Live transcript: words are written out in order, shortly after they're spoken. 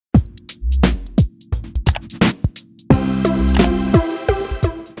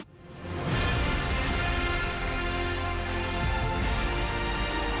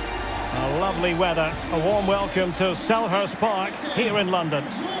lovely weather. A warm welcome to Selhurst Park here in London.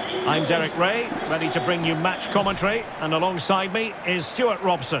 I'm Derek Ray, ready to bring you match commentary, and alongside me is Stuart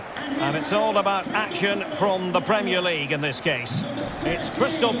Robson. And it's all about action from the Premier League in this case. It's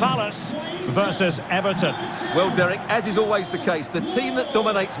Crystal Palace versus Everton. Well, Derek, as is always the case, the team that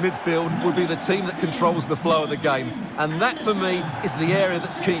dominates midfield will be the team that controls the flow of the game. And that, for me, is the area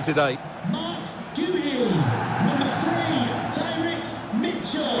that's key today.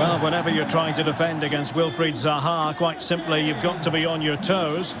 Well, whenever you're trying to defend against Wilfried Zaha, quite simply, you've got to be on your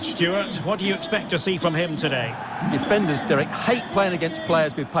toes. Stuart, what do you expect to see from him today? Defenders, Derek, hate playing against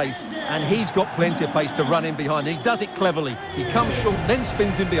players with pace, and he's got plenty of pace to run in behind. He does it cleverly. He comes short, then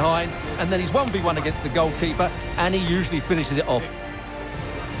spins in behind, and then he's 1v1 against the goalkeeper, and he usually finishes it off.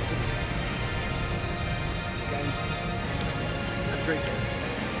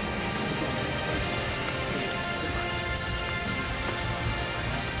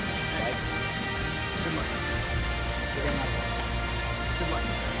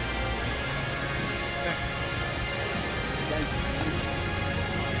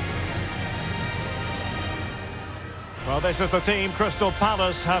 Well, this is the team Crystal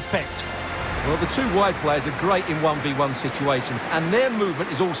Palace have picked. Well, the two wide players are great in 1v1 situations, and their movement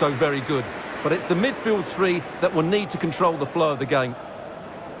is also very good. But it's the midfield three that will need to control the flow of the game.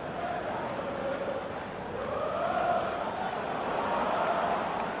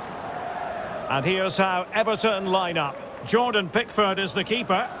 And here's how Everton line up. Jordan Pickford is the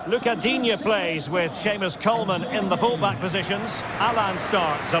keeper. Luca Digne plays with Seamus Coleman in the fullback positions. Alan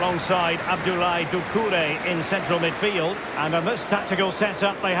starts alongside Abdoulaye Doucouré in central midfield. And in this tactical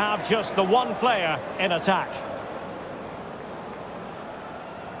setup, they have just the one player in attack.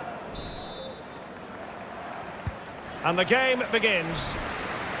 And the game begins.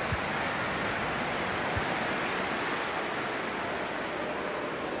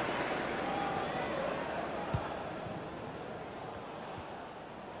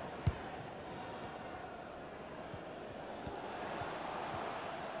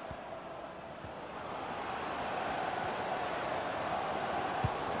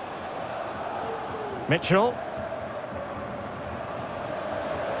 Mitchell.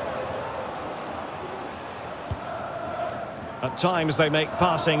 At times they make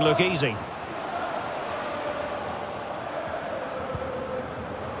passing look easy.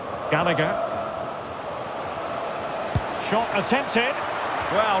 Gallagher. Shot attempted.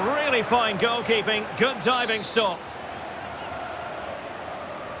 Well, really fine goalkeeping. Good diving stop.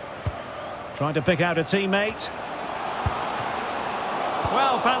 Trying to pick out a teammate.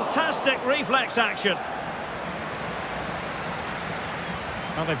 Well, fantastic reflex action.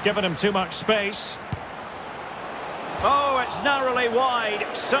 Well, they've given him too much space. Oh, it's narrowly wide.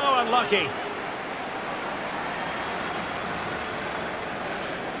 So unlucky.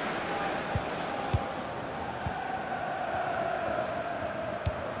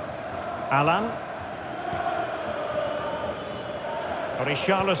 Alan.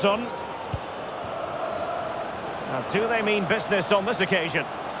 Richarlison. Now, do they mean business on this occasion?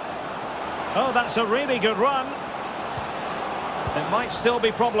 Oh, that's a really good run. It might still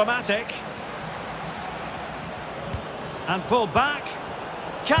be problematic. And pull back.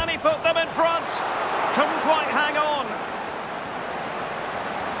 Can he put them in front? Couldn't quite hang on.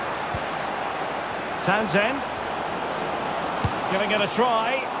 Townsend. Giving it a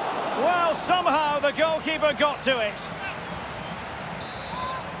try. Well, somehow the goalkeeper got to it.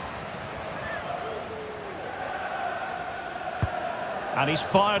 And he's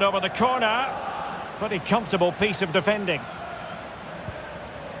fired over the corner. Pretty comfortable piece of defending.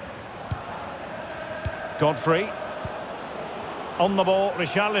 Godfrey. On the ball,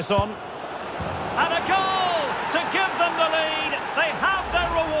 Richarlison. And a goal to give them the lead. They have their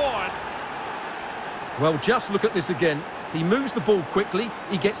reward. Well, just look at this again. He moves the ball quickly,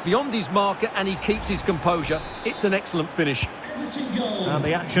 he gets beyond his marker, and he keeps his composure. It's an excellent finish. And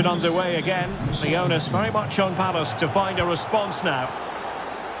the action underway again. The onus very much on Palace to find a response now.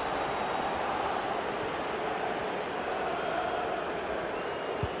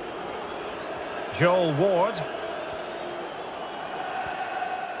 Joel Ward.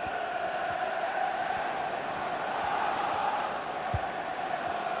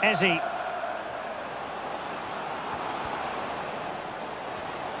 Eze.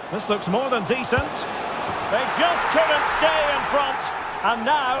 This looks more than decent. They just couldn't stay in front. And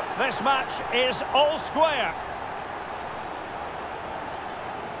now this match is all square.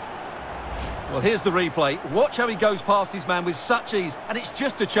 Well, here's the replay. Watch how he goes past his man with such ease, and it's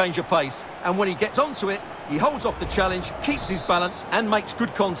just a change of pace. And when he gets onto it, he holds off the challenge, keeps his balance, and makes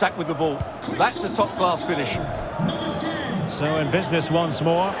good contact with the ball. That's a top-class finish. So in business once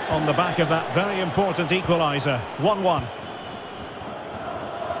more on the back of that very important equaliser. 1-1.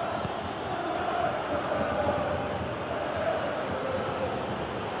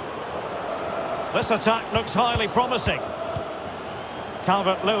 This attack looks highly promising.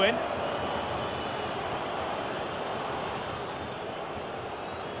 Calvert-Lewin.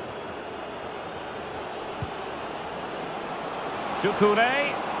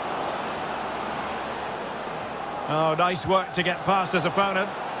 Doucouré. Oh, nice work to get past his opponent.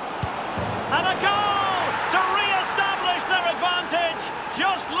 And a goal to re-establish their advantage.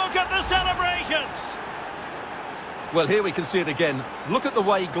 Just look at the celebrations. Well, here we can see it again. Look at the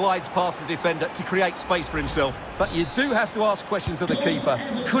way he glides past the defender to create space for himself. But you do have to ask questions of the keeper.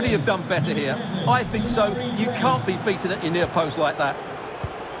 Could he have done better here? I think so. You can't be beaten at your near post like that.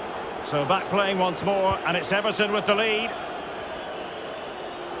 So back playing once more, and it's Everton with the lead.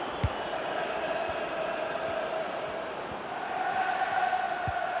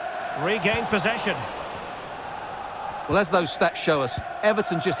 Regained possession. Well, as those stats show us,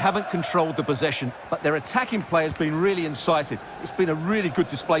 Everton just haven't controlled the possession, but their attacking play has been really incisive. It's been a really good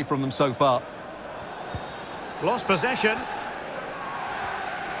display from them so far. Lost possession.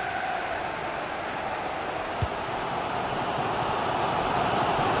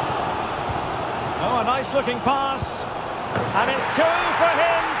 Oh, a nice-looking pass. And it's 2 for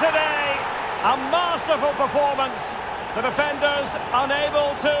him today. A masterful performance. The defenders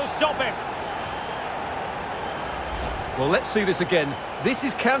unable to stop him. Well, let's see this again. This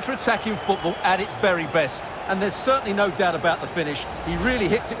is counter-attacking football at its very best. And there's certainly no doubt about the finish. He really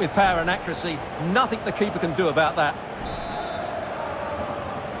hits it with power and accuracy. Nothing the keeper can do about that.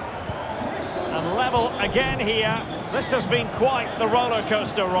 And level again here. This has been quite the roller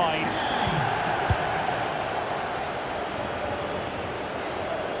coaster ride.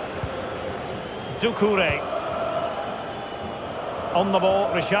 Doucouré. On the ball,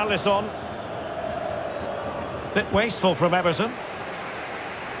 Richarlison. Bit wasteful from Everton.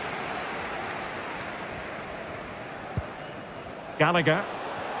 Gallagher.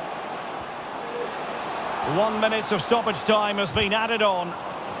 1 minute of stoppage time has been added on.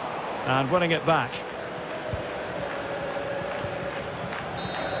 And winning it back.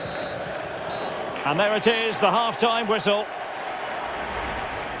 And there it is, the half-time whistle.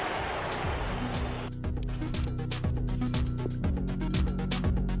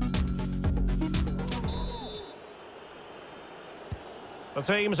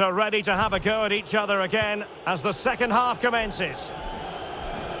 The teams are ready to have a go at each other again as the second half commences.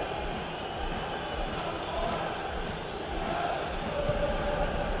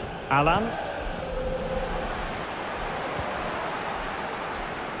 Alan.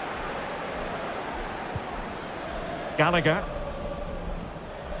 Gallagher.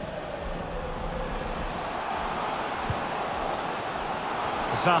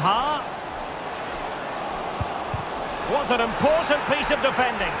 Zaha. What an important piece of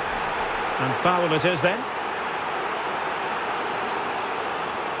defending. And foul it is then.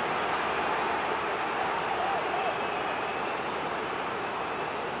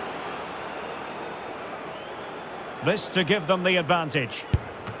 This to give them the advantage.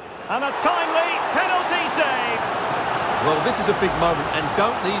 And a timely penalty save. Well, this is a big moment, and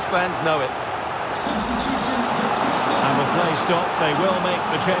don't these fans know it? And with play stopped, they will make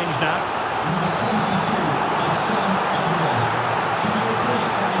the change now.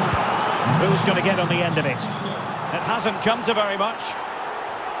 Who's going to get on the end of it? It hasn't come to very much.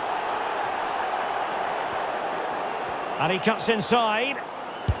 And he cuts inside,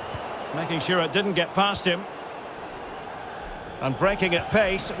 making sure it didn't get past him. And breaking at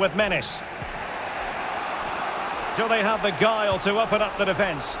pace with menace. Do they have the guile to open up the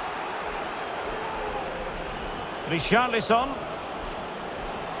defence? Richarlison.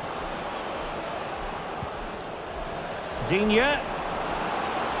 Digne.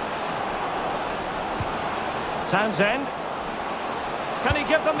 Townsend. Can he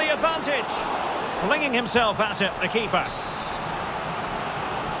give them the advantage? Flinging himself at it, the keeper.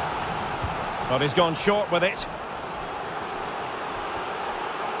 But he's gone short with it.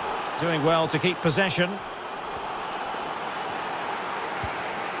 Doing well to keep possession.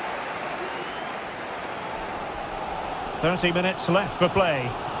 "30 minutes left for play.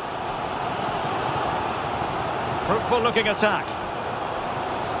 Fruitful looking attack.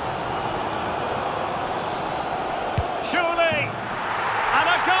 Surely! And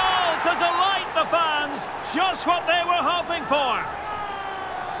a goal to delight the fans. Just what they were hoping for.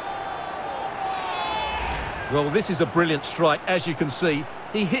 Well, this is a brilliant strike, as you can see.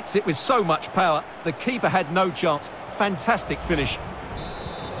 He hits it with so much power. The keeper had no chance. Fantastic finish.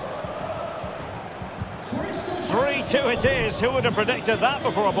 3-2 3-2 it is. Who would have predicted that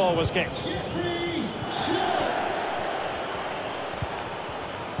before a ball was kicked?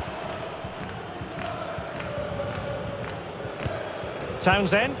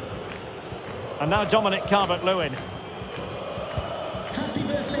 Townsend. And now Dominic Calvert-Lewin.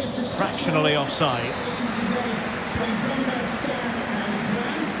 Fractionally offside.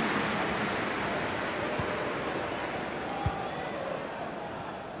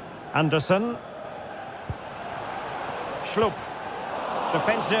 Anderson. Schlupp.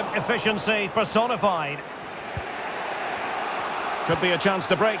 Defensive efficiency personified. Could be a chance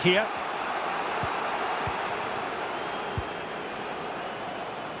to break here.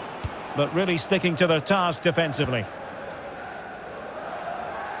 But really sticking to their task defensively.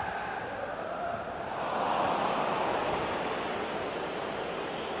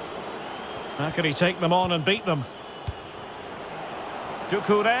 How can he take them on and beat them?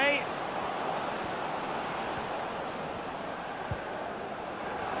 Doucouré.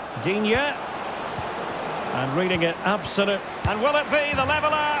 Digne. And reading it absolute. And will it be the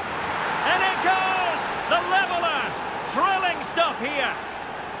leveller? And it goes! The leveller! Thrilling stuff here.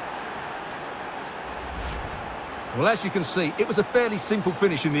 Well, as you can see, it was a fairly simple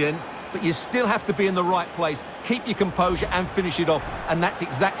finish in the end, but you still have to be in the right place, keep your composure and finish it off, and that's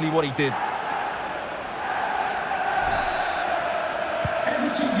exactly what he did.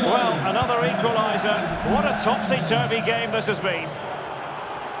 Well, another equaliser. What a topsy-turvy game this has been.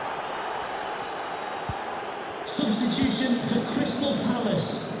 Substitution for Crystal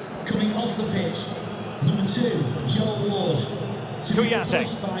Palace. Coming off the pitch, number 2, Joel Ward. To be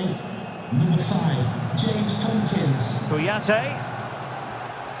replaced by number 5, James Tompkins. Kouyaté.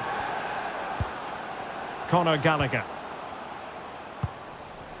 Conor Gallagher.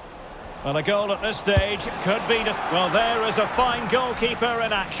 Well, a goal at this stage could be... Well, there is a fine goalkeeper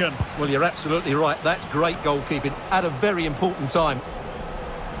in action. Well, you're absolutely right. That's great goalkeeping at a very important time.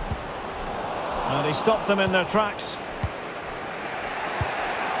 And he stopped them in their tracks.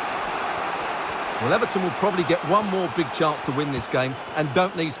 Well, Everton will probably get one more big chance to win this game, and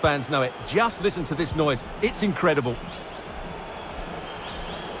don't these fans know it? Just listen to this noise. It's incredible.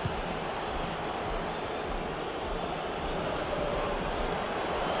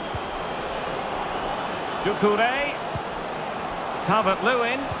 Doucouré.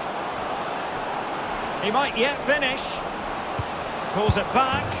 Calvert-Lewin. He might yet finish. Pulls it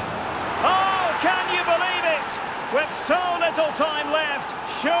back. Oh, can you believe it? With so little time left,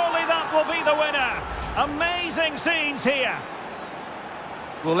 surely that will be the winner. Amazing scenes here.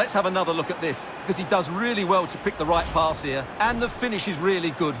 Well, let's have another look at this, because he does really well to pick the right pass here, and the finish is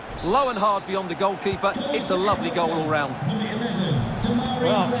really good. Low and hard beyond the goalkeeper. It's a lovely goal all round.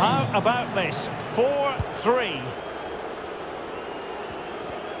 Well, how about this? 4-3.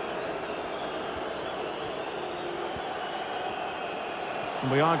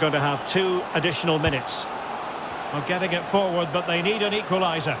 We are going to have 2 additional minutes. Well, getting it forward, but they need an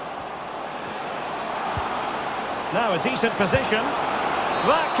equaliser. Now a decent position.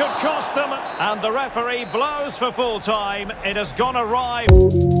 That could cost them. And the referee blows for full time. It has gone awry.